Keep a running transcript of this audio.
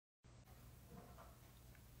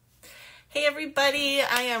Hey everybody,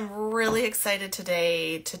 I am really excited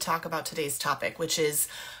today to talk about today's topic, which is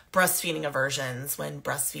breastfeeding aversions when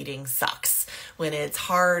breastfeeding sucks, when it's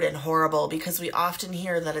hard and horrible, because we often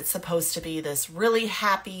hear that it's supposed to be this really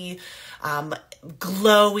happy,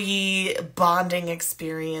 glowy bonding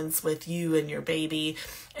experience with you and your baby,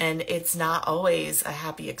 and it's not always a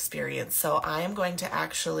happy experience. So I am going to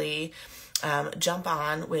actually jump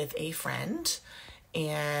on with a friend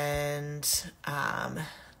and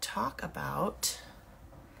talk about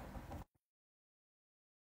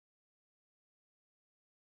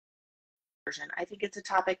version. I think it's a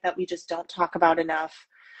topic that we just don't talk about enough,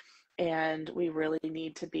 and we really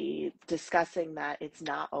need to be discussing that it's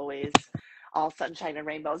not always all sunshine and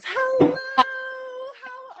rainbows. Hello,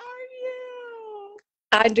 how are you?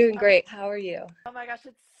 I'm doing great. How are you? Oh my gosh,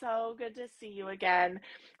 it's so good to see you again.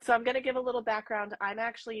 So, I'm going to give a little background. I'm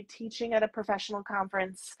actually teaching at a professional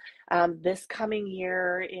conference this coming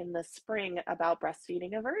year in the spring about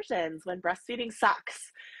breastfeeding aversions, when breastfeeding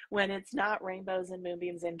sucks, when it's not rainbows and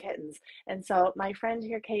moonbeams and kittens. And so, my friend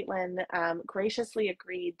here, Caitlyn, graciously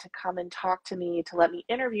agreed to come and talk to me to let me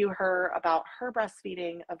interview her about her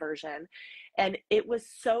breastfeeding aversion. And it was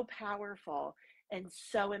so powerful and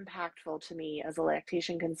so impactful to me as a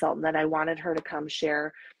lactation consultant that I wanted her to come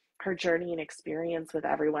share her journey and experience with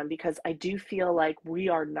everyone, because I do feel like we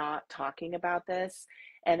are not talking about this,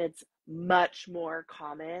 and it's much more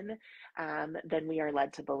common than we are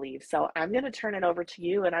led to believe. So I'm going to turn it over to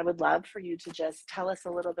you, and I would love for you to just tell us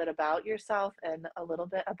a little bit about yourself and a little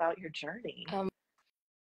bit about your journey. Um,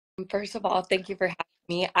 First of all, thank you for having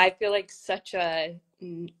me. I feel like such a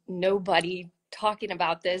nobody talking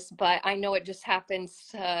about this, but I know it just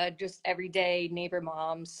happens just everyday neighbor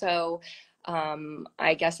mom. So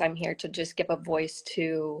I guess I'm here to just give a voice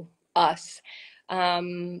to us.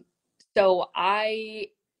 Um, so I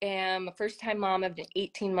am a first-time mom of an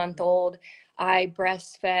 18-month-old. I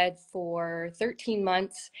breastfed for 13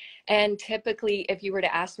 months. And typically, if you were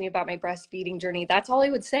to ask me about my breastfeeding journey, that's all I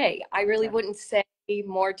would say. I really Yeah. wouldn't say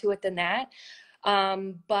more to it than that.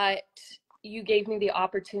 But you gave me the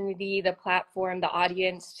opportunity, the platform, the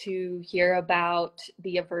audience to hear about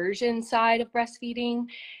the aversion side of breastfeeding.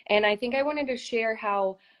 And I think I wanted to share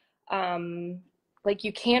how, like,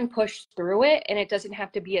 you can push through it and it doesn't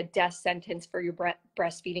have to be a death sentence for your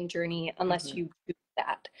breastfeeding journey unless Mm-hmm. you do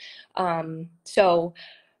that. So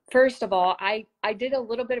first of all, I did a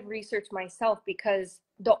little bit of research myself, because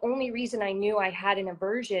the only reason I knew I had an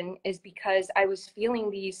aversion is because I was feeling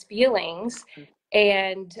these feelings,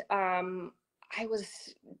 and I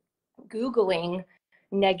was Googling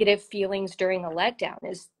negative feelings during a letdown.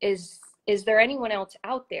 Is there anyone else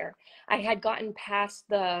out there? I had gotten past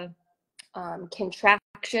the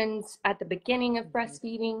contractions at the beginning of Mm-hmm.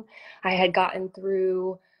 breastfeeding. I had gotten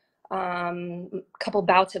through a couple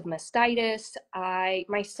bouts of mastitis.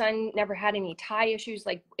 My son never had any tie issues.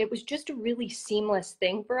 Like, it was just a really seamless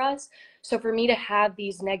thing for us. So for me to have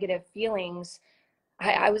these negative feelings,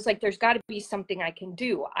 I was like, there's got to be something I can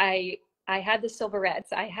do. I had the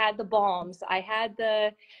silverettes, I had the balms, I had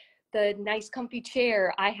the nice comfy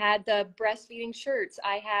chair, I had the breastfeeding shirts,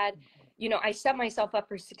 I had, I set myself up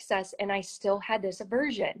for success, and I still had this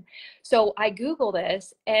aversion. So I Google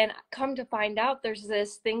this, and come to find out there's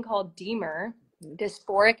this thing called DMER, Mm-hmm.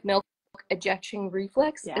 dysphoric milk ejection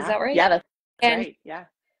reflex. Is Yeah. that right? Yeah, that's And right. Yeah.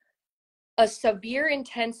 a severe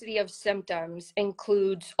intensity of symptoms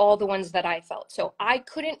includes all the ones that I felt. So I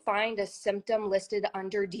couldn't find a symptom listed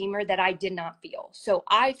under DMER that I did not feel. So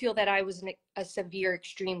I feel that I was a severe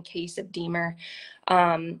extreme case of DMER.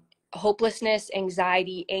 Hopelessness,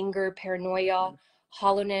 anxiety, anger, paranoia,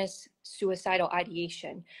 hollowness, suicidal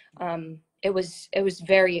ideation. It was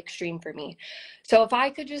very extreme for me. So if I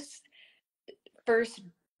could just first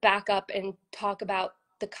back up and talk about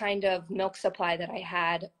the kind of milk supply that I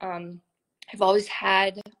had. I've always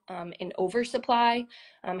had an oversupply.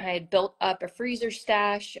 I had built up a freezer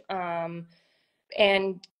stash,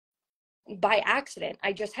 and by accident,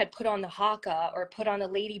 I just had put on the Haka or put on the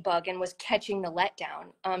Ladybug and was catching the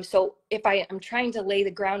letdown. So if I'm trying to lay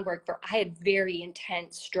the groundwork for, I had very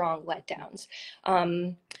intense, strong letdowns.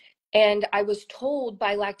 And I was told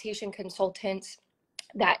by lactation consultants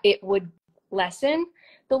that it would lessen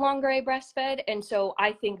the longer I breastfed. And so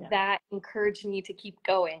I think Yeah. that encouraged me to keep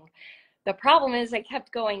going. The problem is I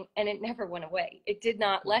kept going and it never went away. It did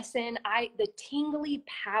not lessen. The tingly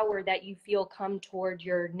power that you feel come toward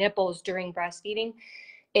your nipples during breastfeeding,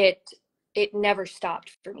 it it never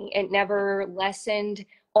stopped for me. It never lessened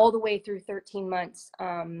all the way through 13 months.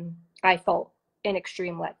 I felt an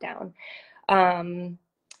extreme letdown. Um,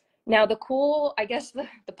 Now I guess the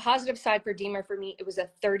positive side for DMER for me, it was a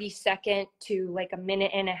 30-second to like a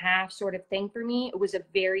minute and a half sort of thing for me. It was a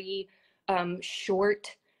very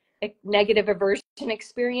short negative aversion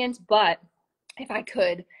experience. But if I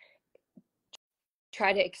could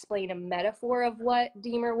try to explain a metaphor of what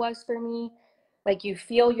DMER was for me, like you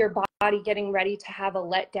feel your body getting ready to have a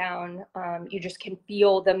letdown. You just can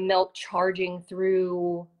feel the milk charging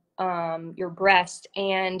through your breast.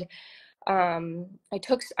 And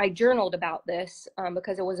I journaled about this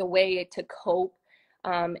because it was a way to cope.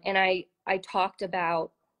 And I talked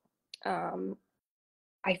about,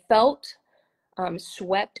 I felt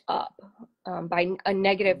swept up by a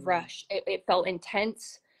negative rush. It felt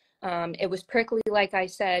intense. It was prickly, like I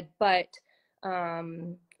said, but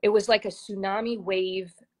it was like a tsunami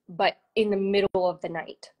wave, but in the middle of the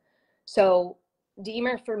night. So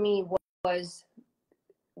DMER for me was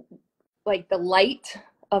like the light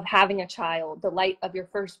of having a child, the light of your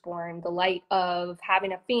firstborn, the light of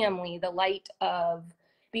having a family, the light of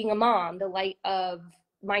being a mom, the light of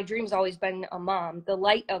my dream's always been a mom. The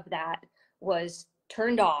light of that was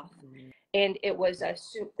turned off, and it was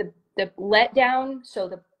the letdown. So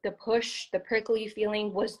the push, the prickly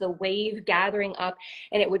feeling was the wave gathering up,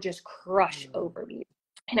 and it would just crush over me.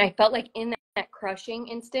 And I felt like in that crushing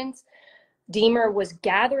instance, DMER was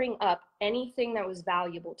gathering up anything that was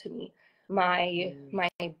valuable to me. My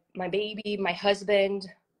baby, my husband,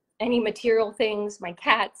 any material things, my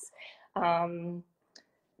cats,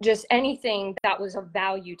 just anything that was of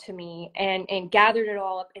value to me, and gathered it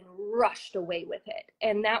all up and rushed away with it.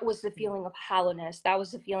 And that was the feeling of hollowness. That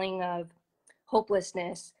was the feeling of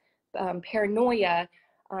hopelessness, paranoia,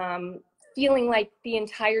 feeling like the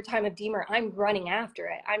entire time of DMER, I'm running after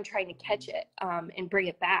it. I'm trying to catch it and bring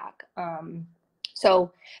it back. And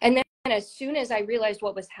then as soon as I realized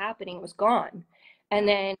what was happening, it was gone. And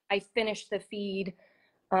then I finished the feed,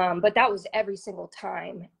 but that was every single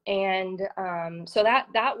time. And so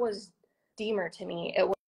that was DMER to me. It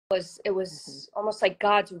was almost like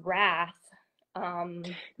God's wrath.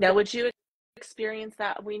 Now, would you experience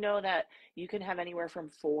that? We know that you can have anywhere from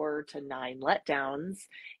 4 to 9 letdowns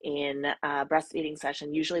in a breastfeeding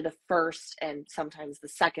session. Usually the first and sometimes the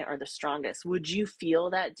second are the strongest. Would you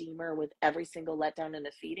feel that DMER with every single letdown in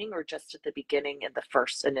the feeding, or just at the beginning in the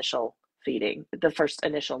first initial feeding, the first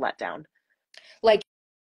initial letdown? Like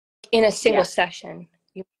in a single session.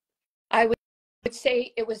 I would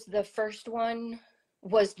say it was the first one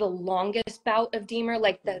was the longest bout of DMER,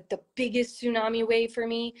 like the biggest tsunami wave for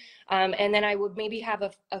me. And then I would maybe have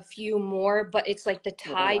a few more, but it's like the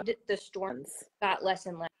tide, the storms got less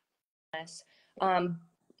and less.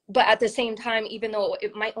 But at the same time, even though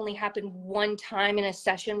it might only happen one time in a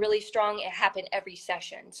session really strong, it happened every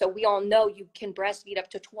session. So we all know you can breastfeed up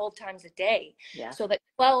to 12 times a day. Yeah. So that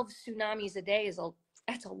 12 tsunamis a day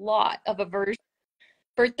that's a lot of aversion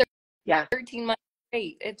for 13 months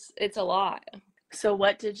straight. It's a lot. So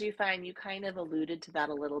what did you find? You kind of alluded to that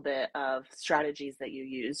a little bit of strategies that you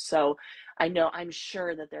use. So I'm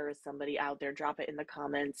sure that there is somebody out there, drop it in the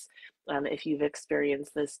comments if you've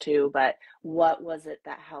experienced this too, but what was it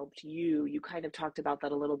that helped you? You kind of talked about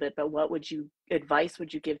that a little bit, but what advice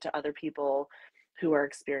would you give to other people who are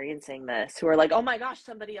experiencing this, who are like, oh my gosh,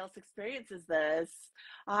 somebody else experiences this.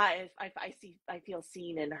 I feel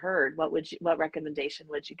seen and heard. What recommendation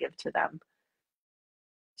would you give to them?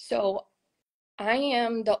 So I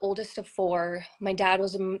am the oldest of 4. My dad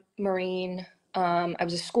was a Marine. I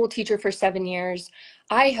was a school teacher for 7 years.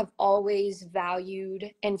 I have always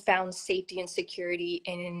valued and found safety and security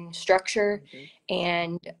in structure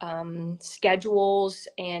and schedules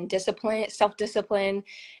and discipline, self-discipline.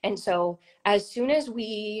 And so as soon as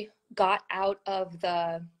we got out of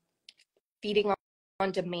the feeding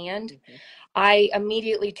on demand, I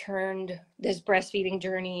immediately turned this breastfeeding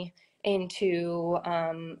journey into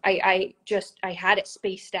I had it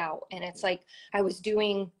spaced out, and it's like I was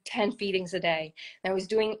doing 10 feedings a day, and I was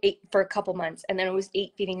doing 8 for a couple months, and then it was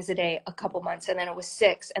 8 feedings a day a couple months, and then it was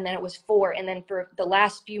 6, and then it was 4, and then for the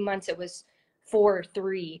last few months it was 4,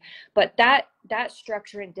 3. But that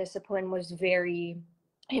structure and discipline was very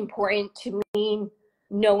important to me,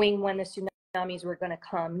 knowing when the tsunamis were going to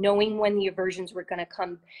come, knowing when the aversions were going to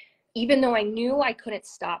come. Even though I knew I couldn't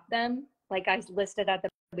stop them, like I listed at the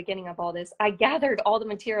beginning of all this, I gathered all the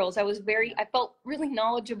materials. I felt really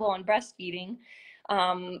knowledgeable on breastfeeding,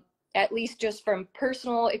 at least just from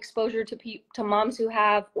personal exposure to moms who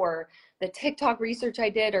have, or the TikTok research I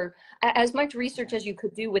did, or as much research as you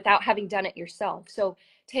could do without having done it yourself. So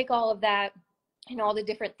take all of that and all the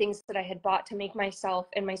different things that I had bought to make myself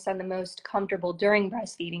and my son the most comfortable during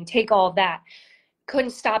breastfeeding, take all of that,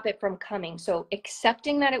 couldn't stop it from coming. So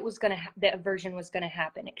accepting that it was going to, the aversion was going to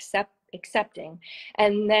happen, accepting,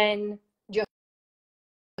 and then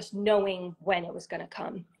just knowing when it was going to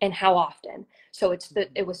come and how often. So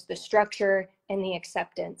it was the structure and the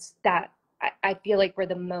acceptance that I feel like were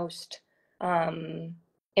the most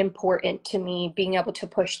important to me, being able to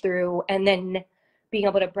push through and then being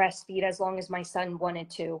able to breastfeed as long as my son wanted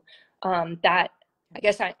to. That I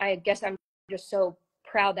guess I'm just so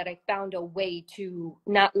proud that I found a way to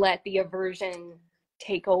not let the aversion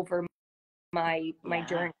take over my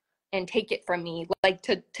journey and take it from me, like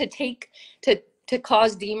to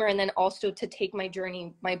cause DMER and then also to take my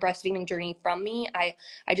journey, my breastfeeding journey from me. I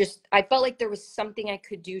felt like there was something I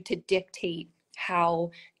could do to dictate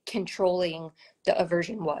how controlling the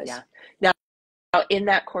aversion was. Yeah. Now, in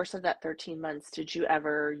that course of that 13 months, did you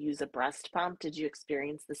ever use a breast pump? Did you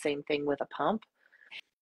experience the same thing with a pump?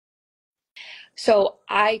 So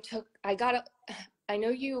I know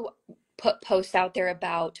you put posts out there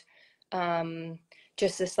about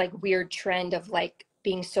just this like weird trend of like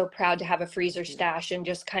being so proud to have a freezer stash and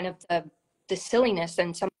just kind of the silliness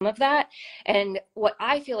and some of that. And what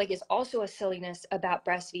I feel like is also a silliness about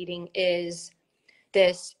breastfeeding is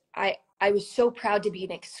this, I was so proud to be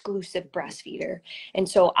an exclusive breastfeeder. And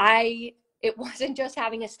so it wasn't just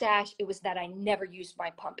having a stash, it was that I never used my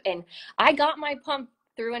pump. And I got my pump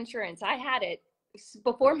through insurance. I had it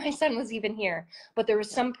before my son was even here, but there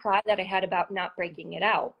was some pride that I had about not breaking it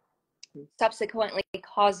out, subsequently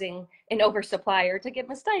causing an oversupply or to get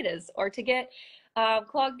mastitis or to get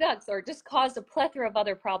clogged ducts or just caused a plethora of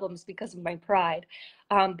other problems because of my pride.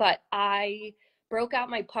 But I broke out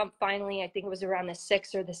my pump finally. I think it was around the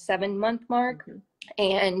 6 or the 7 month mark.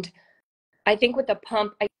 And I think with the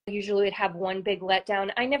pump, I usually would have one big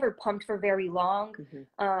letdown. I never pumped for very long.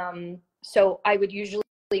 So I would usually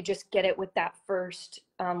just get it with that first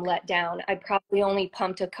letdown. I probably only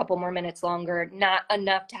pumped a couple more minutes longer, not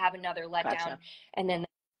enough to have another letdown. Gotcha. And then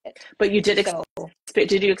but you did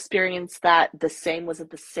did you experience that the same? Was it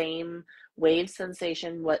the same wave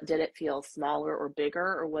sensation? What did it feel, smaller or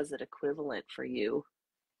bigger, or was it equivalent for you?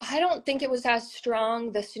 I don't think it was as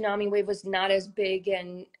strong. The tsunami wave was not as big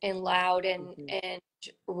and loud and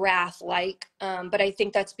wrath like. But I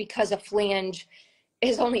think that's because a flange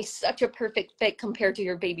is only such a perfect fit compared to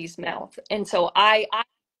your baby's mouth. And so I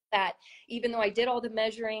that even though I did all the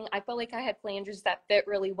measuring, I felt like I had flanges that fit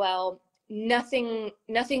really well. Nothing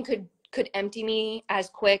could empty me as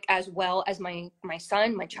quick as well as my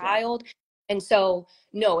son, my child. And so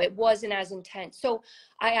no, it wasn't as intense. So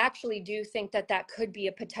I actually do think that could be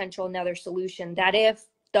a potential another solution, that if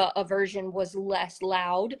the aversion was less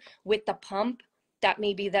loud with the pump, that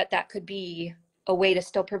maybe that could be a way to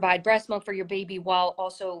still provide breast milk for your baby while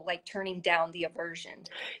also like turning down the aversion.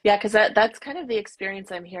 Yeah, because that's kind of the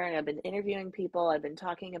experience I'm hearing. I've been interviewing people, I've been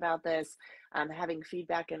talking about this, having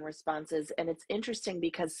feedback and responses. And it's interesting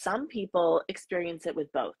because some people experience it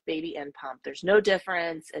with both baby and pump. There's no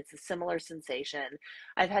difference. It's a similar sensation.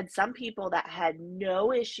 I've had some people that had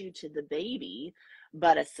no issue to the baby,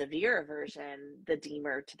 but a severe aversion, the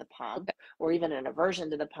DMER to the pump, or even an aversion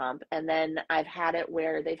to the pump. And then I've had it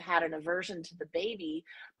where they've had an aversion to the baby,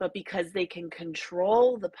 but because they can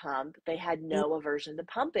control the pump, they had no aversion to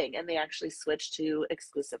pumping and they actually switched to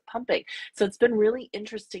exclusive pumping. So it's been really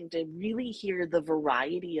interesting to really hear the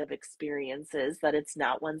variety of experiences, that it's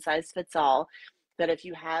not one size fits all, that if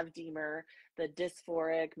you have DMER, the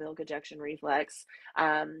dysphoric milk ejection reflex,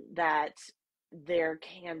 that there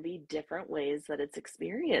can be different ways that it's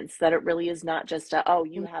experienced, that it really is not just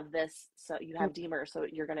you have this, so you have DMER, so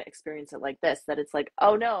you're going to experience it like this, that it's like,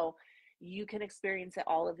 oh no, you can experience it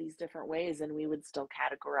all of these different ways and we would still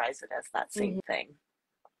categorize it as that same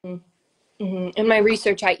thing. In my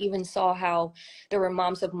research, I even saw how there were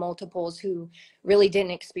moms of multiples who really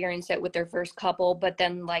didn't experience it with their first couple, but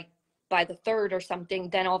then like by the third or something,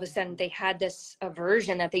 then all of a sudden they had this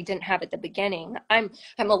aversion that they didn't have at the beginning. I'm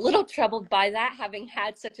a little troubled by that, having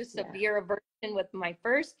had such a severe aversion with my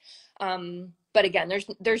first. But again,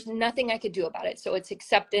 there's nothing I could do about it. So it's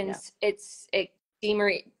acceptance.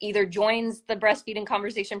 DMER either joins the breastfeeding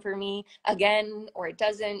conversation for me again, or it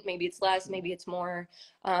doesn't. Maybe it's less, maybe it's more.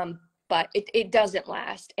 But it doesn't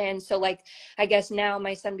last. And so like, I guess now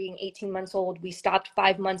my son being 18 months old, we stopped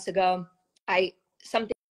 5 months ago.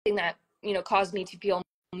 Something that, caused me to feel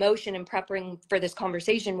emotion in preparing for this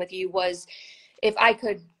conversation with you was if I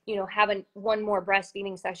could, have one more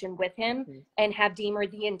breastfeeding session with him and have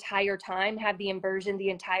DMER the entire time, have the inversion the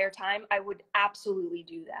entire time, I would absolutely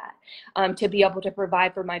do that, to be able to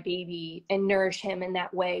provide for my baby and nourish him in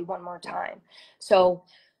that way one more time. So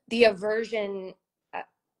the aversion,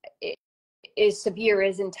 is severe,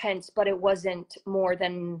 is intense, but it wasn't more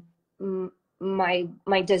than my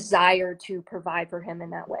desire to provide for him in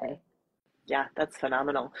that way. Yeah, that's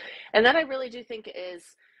phenomenal. And that I really do think is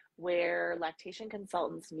where lactation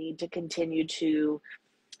consultants need to continue to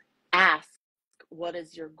ask, what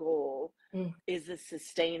is your goal? Is this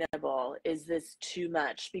sustainable? Is this too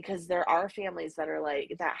much? Because there are families that are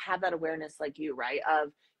like, that have that awareness like you, right?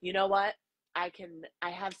 Of, you know what? I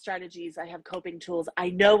have strategies, I have coping tools. I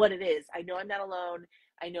know what it is. I know I'm not alone.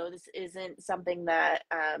 I know this isn't something that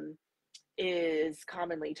is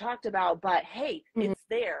commonly talked about, but hey, it's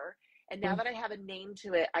there. And now that I have a name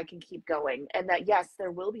to it, I can keep going. And that, yes,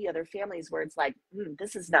 there will be other families where it's like,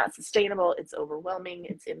 this is not sustainable. It's overwhelming.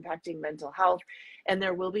 It's impacting mental health. And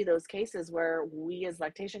there will be those cases where we as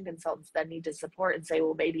lactation consultants then need to support and say,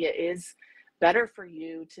 well, maybe it is better for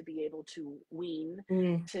you to be able to wean,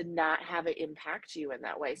 to not have it impact you in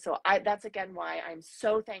that way. So that's again why I'm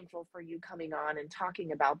so thankful for you coming on and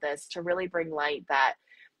talking about this, to really bring light that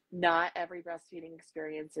not every breastfeeding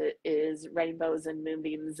experience is rainbows and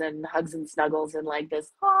moonbeams and hugs and snuggles and like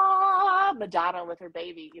this Madonna with her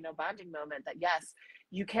baby, bonding moment. That yes,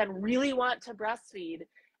 you can really want to breastfeed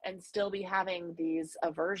and still be having these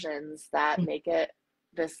aversions that make it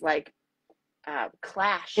this like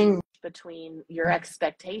clash between your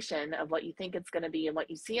expectation of what you think it's going to be and what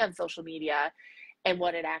you see on social media and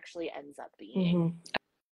what it actually ends up being.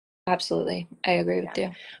 Absolutely. I agree with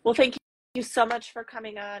you. Well, thank you so much for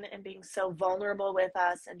coming on and being so vulnerable with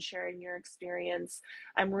us and sharing your experience.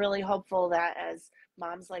 I'm really hopeful that as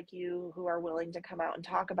moms like you who are willing to come out and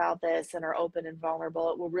talk about this and are open and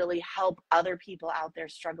vulnerable, it will really help other people out there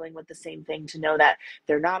struggling with the same thing to know that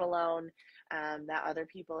they're not alone, that other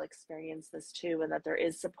people experience this too, and that there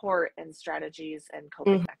is support and strategies and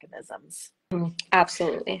coping mechanisms.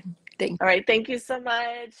 Absolutely. All right. Thank you so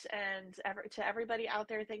much. And to everybody out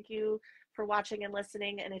there, thank you for watching and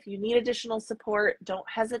listening. And if you need additional support, don't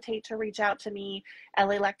hesitate to reach out to me,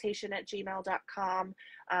 lalactation@gmail.com,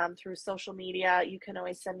 through social media. You can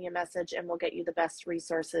always send me a message and we'll get you the best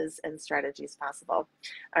resources and strategies possible.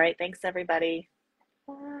 All right. Thanks, everybody.